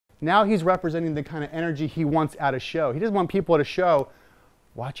Now he's representing the kind of energy he wants at a show. He doesn't want people at a show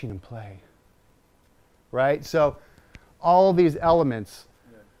watching him play, right? So all these elements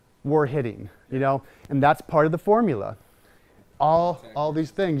we're hitting, you know, and that's part of the formula. All these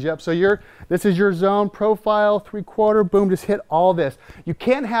things, yep. So this is your zone, profile, 3/4, boom, just hit all this. You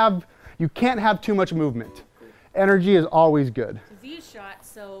can't have too much movement. Energy is always good. So these shots,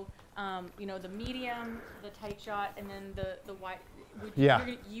 so you know, the medium, the tight shot, and then the wide.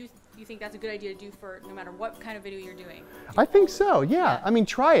 You think that's a good idea to do for no matter what kind of video you're doing? I think so, yeah. I mean,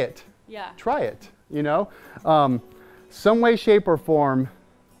 try it. Yeah. Try it, you know. Some way, shape, or form,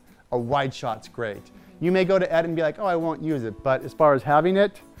 a wide shot's great. You may go to edit and be like, oh, I won't use it. But as far as having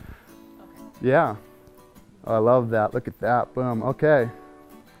it, yeah. Oh, I love that. Look at that. Boom. Okay.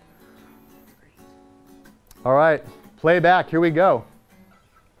 All right. Play back. Here we go.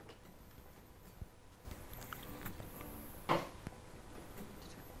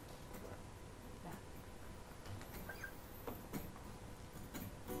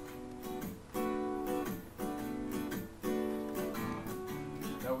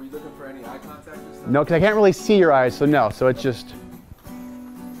 Were you looking for any eye contact or something? No, because I can't really see your eyes, so no. So it's just.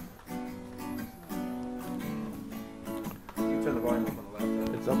 You turn the volume up on the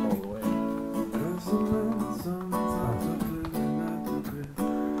left. It's up all the way.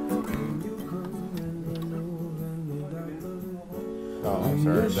 Oh, I'm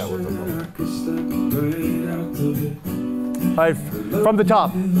sorry. That was All right, from the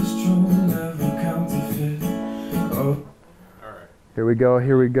top. Here we go,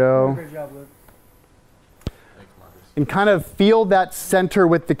 here we go. Great job, Luke. Thanks, Marcus. And kind of feel that center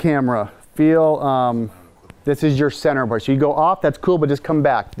with the camera. Feel, this is your center part. So you go off, that's cool, but just come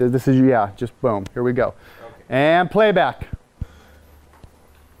back. This is, yeah, just boom. Here we go. Okay. And playback.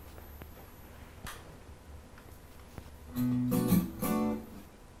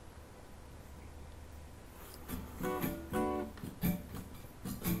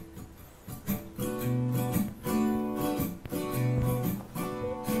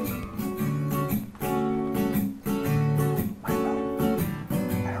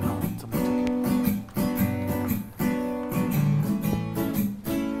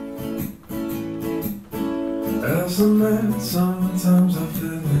 As a man, sometimes I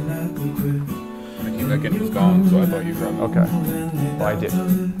feel inadequate. I came back and it was gone, so I thought you dropped it. Okay. Well, I did.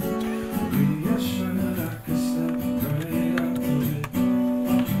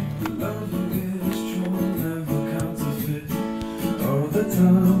 All the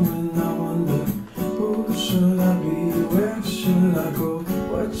time when I wonder, who should I be? Where should I go?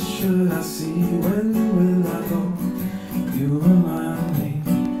 What should I see? When will I go? You remind me,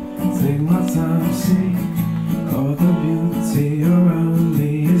 take my time, see. All the beauty around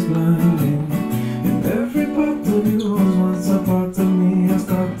me is blinding. And every part of you was once a part of me. I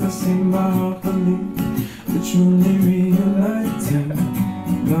start to see my heart believe. But truly reuniting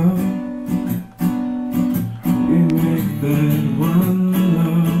love. We make that one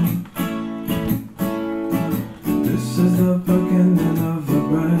love. This is the beginning of a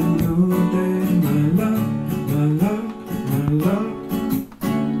brand new day. My love, my love, my love.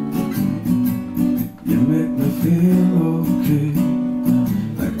 You make me feel okay,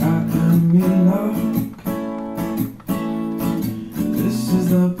 like I am in love. This is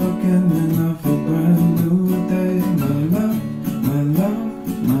the beginning of a brand new day. My love, my love,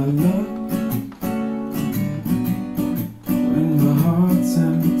 my love. When my heart's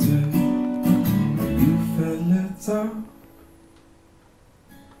empty, you fill it up.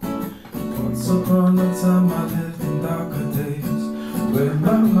 Once upon a time I lived in darker days, where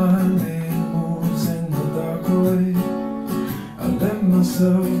my mind moves in the dark away. I let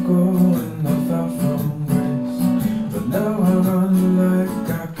myself go and I fell from grace. But now I run like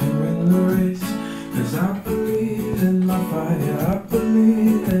I can win the race. Cause I believe in my fire, I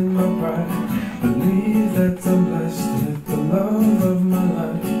believe in my pride. Believe that I'm blessed with the love of my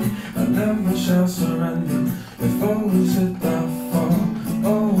life. I never shall surrender. If always hit that fall,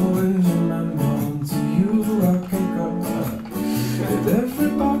 always remember unto you I can go. If every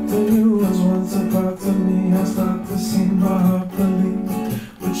part of you was once a part of me, I start to see my heart believe.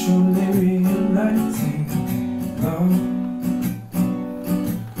 We're truly reuniting love.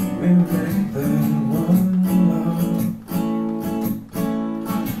 We make that one love.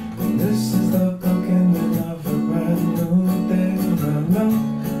 And this is the beginning of a brand new day. My love,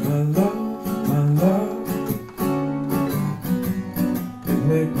 my love, my love. It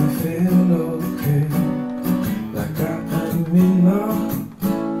make me feel okay, like I am in love.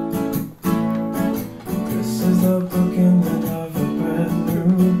 This is the beginning of a brand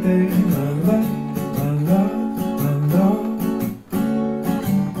new day. My love, my love, my love.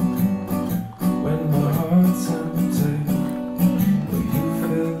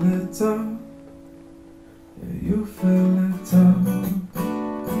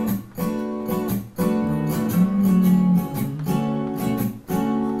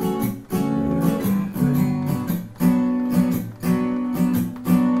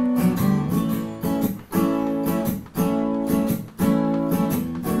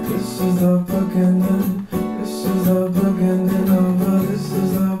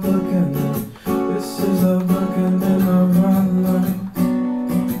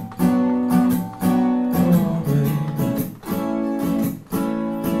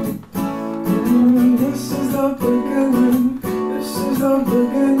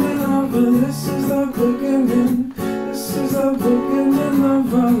 beginning of a, this is the beginning. This is the beginning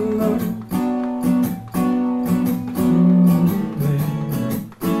of our love.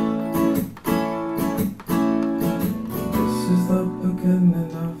 This is the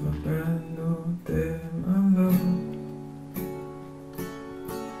beginning of a brand new day, my love.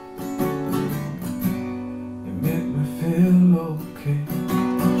 You make me feel okay,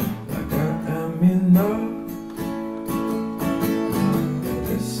 like I am enough.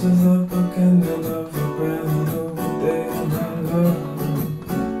 This is the beginning of a brand new day, my love.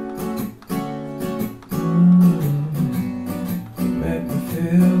 You make me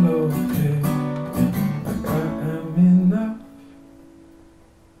feel okay, like I am enough.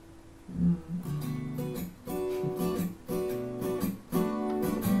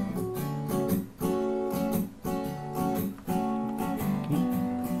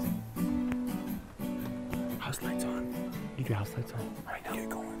 House lights on. You do house lights on right now. Get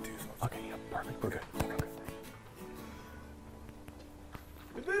going, too. Okay, yeah, perfect. We're good.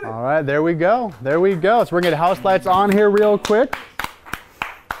 All right, there we go. There we go. So we're gonna get house lights on here real quick.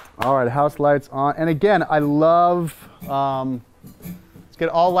 All right, house lights on. And again, I love, let's get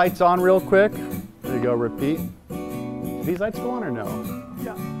all lights on real quick. There you go, repeat. Do these lights go on or no?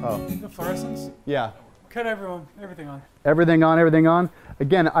 Yeah. Oh, The fluorescence. yeah. Cut everything on. Everything on, everything on.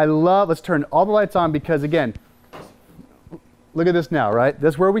 Again, I love, let's turn all the lights on because again, look at this now, right?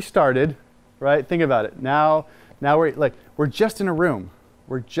 This is where we started, right? Think about it. Now we're just in a room.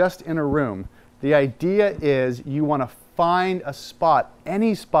 We're just in a room. The idea is you want to find a spot,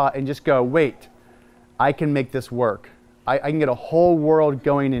 any spot, and just go, wait, I can make this work. I can get a whole world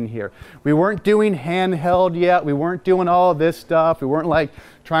going in here. We weren't doing handheld yet. We weren't doing all of this stuff. We weren't like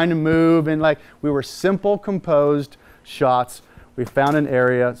trying to move and like, we were simple composed shots. We found an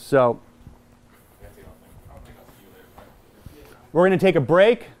area. So we're going to take a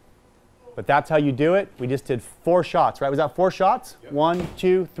break, but that's how you do it. We just did 4 shots, right? Was that 4 shots? Yep. 1,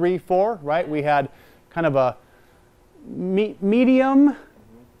 2, 3, 4, right? We had kind of a medium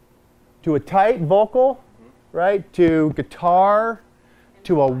to a tight vocal, right? To guitar,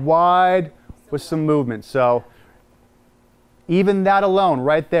 to a wide with some movement. So even that alone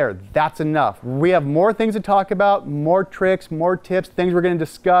right there, that's enough. We have more things to talk about, more tricks, more tips, things we're going to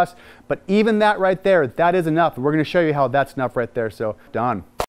discuss, but even that right there, that is enough. We're going to show you how that's enough right there. So done.